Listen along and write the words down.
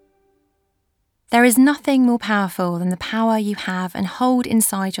There is nothing more powerful than the power you have and hold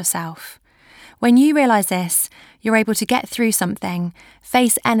inside yourself. When you realise this, you're able to get through something,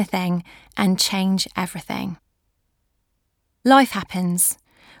 face anything, and change everything. Life happens.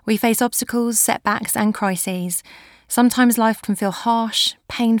 We face obstacles, setbacks, and crises. Sometimes life can feel harsh,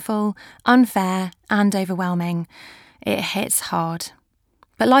 painful, unfair, and overwhelming. It hits hard.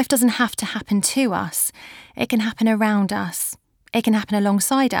 But life doesn't have to happen to us. It can happen around us. It can happen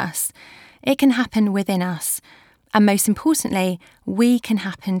alongside us. It can happen within us. And most importantly, we can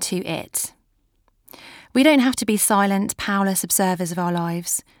happen to it. We don't have to be silent, powerless observers of our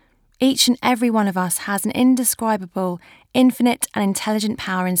lives. Each and every one of us has an indescribable, infinite and intelligent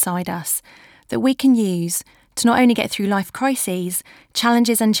power inside us that we can use to not only get through life crises,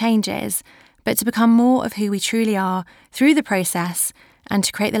 challenges and changes, but to become more of who we truly are through the process and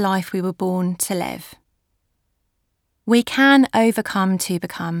to create the life we were born to live. We can overcome to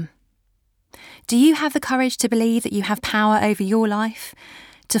become. Do you have the courage to believe that you have power over your life?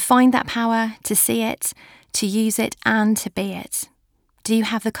 To find that power, to see it, to use it, and to be it? Do you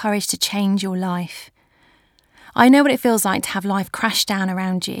have the courage to change your life? I know what it feels like to have life crash down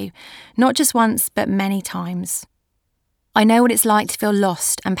around you, not just once, but many times. I know what it's like to feel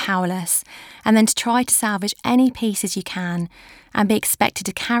lost and powerless, and then to try to salvage any pieces you can and be expected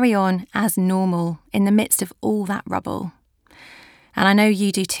to carry on as normal in the midst of all that rubble. And I know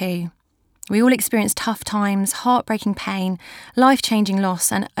you do too. We all experience tough times, heartbreaking pain, life-changing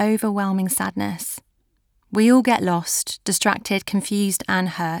loss, and overwhelming sadness. We all get lost, distracted, confused, and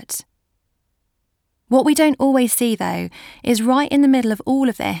hurt. What we don't always see, though, is right in the middle of all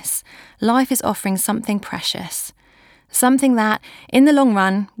of this, life is offering something precious, something that, in the long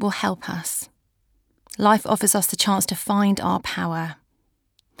run, will help us. Life offers us the chance to find our power.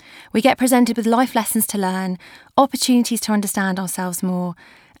 We get presented with life lessons to learn, opportunities to understand ourselves more,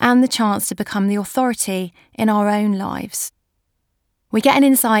 and the chance to become the authority in our own lives. We get an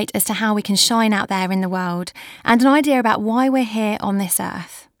insight as to how we can shine out there in the world and an idea about why we're here on this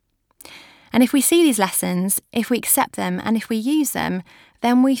earth. And if we see these lessons, if we accept them and if we use them,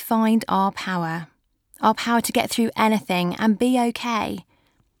 then we find our power to get through anything and be okay.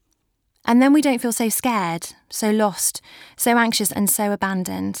 And then we don't feel so scared, so lost, so anxious and so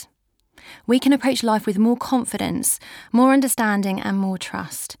abandoned. We can approach life with more confidence, more understanding and more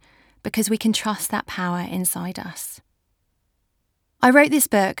trust, because we can trust that power inside us. I wrote this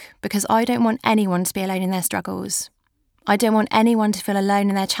book because I don't want anyone to be alone in their struggles. I don't want anyone to feel alone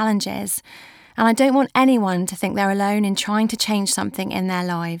in their challenges, and I don't want anyone to think they're alone in trying to change something in their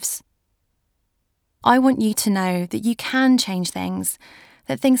lives. I want you to know that you can change things,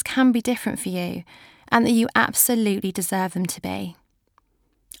 that things can be different for you, and that you absolutely deserve them to be.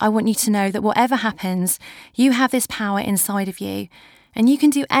 I want you to know that whatever happens, you have this power inside of you, and you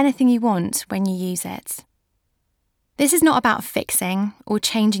can do anything you want when you use it. This is not about fixing or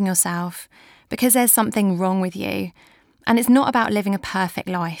changing yourself because there's something wrong with you, and it's not about living a perfect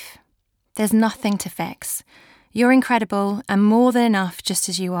life. There's nothing to fix. You're incredible and more than enough just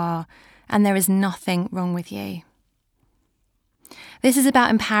as you are, and there is nothing wrong with you. This is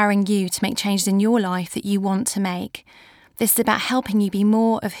about empowering you to make changes in your life that you want to make. This is about helping you be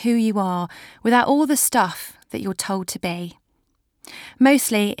more of who you are without all the stuff that you're told to be.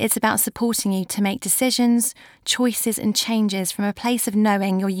 Mostly, it's about supporting you to make decisions, choices and changes from a place of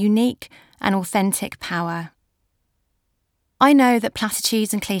knowing your unique and authentic power. I know that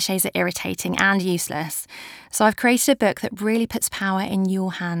platitudes and cliches are irritating and useless, so I've created a book that really puts power in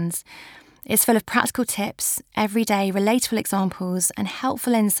your hands. It's full of practical tips, everyday relatable examples and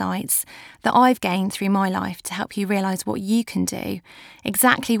helpful insights that I've gained through my life to help you realise what you can do,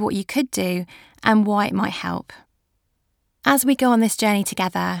 exactly what you could do and why it might help. As we go on this journey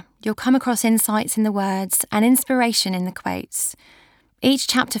together, you'll come across insights in the words and inspiration in the quotes. Each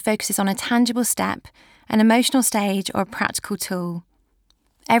chapter focuses on a tangible step, an emotional stage or a practical tool.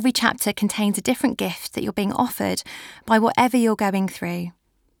 Every chapter contains a different gift that you're being offered by whatever you're going through.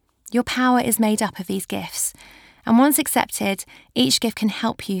 Your power is made up of these gifts, and once accepted, each gift can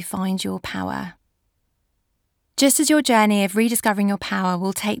help you find your power. Just as your journey of rediscovering your power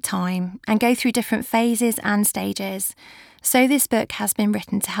will take time and go through different phases and stages, so this book has been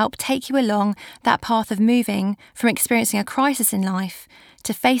written to help take you along that path of moving from experiencing a crisis in life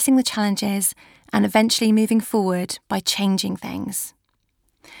to facing the challenges and eventually moving forward by changing things.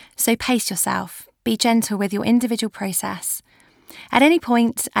 So pace yourself, be gentle with your individual process. At any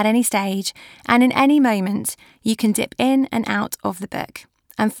point, at any stage, and in any moment, you can dip in and out of the book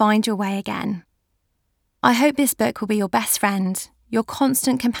and find your way again. I hope this book will be your best friend, your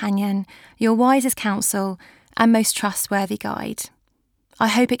constant companion, your wisest counsel, and most trustworthy guide. I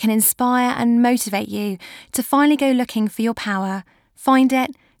hope it can inspire and motivate you to finally go looking for your power, find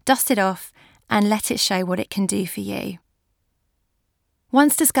it, dust it off, and let it show what it can do for you.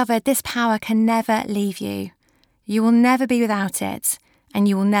 Once discovered, this power can never leave you. You will never be without it, and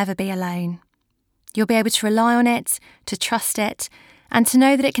you will never be alone. You'll be able to rely on it, to trust it, and to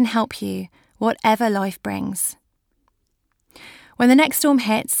know that it can help you, whatever life brings. When the next storm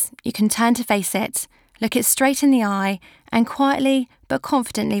hits, you can turn to face it, look it straight in the eye, and quietly but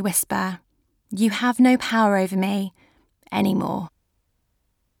confidently whisper, "You have no power over me anymore."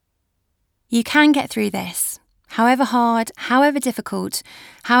 You can get through this. However hard, however difficult,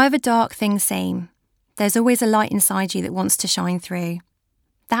 however dark things seem, there's always a light inside you that wants to shine through.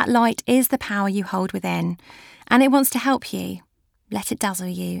 That light is the power you hold within, and it wants to help you. Let it dazzle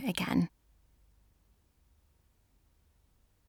you again.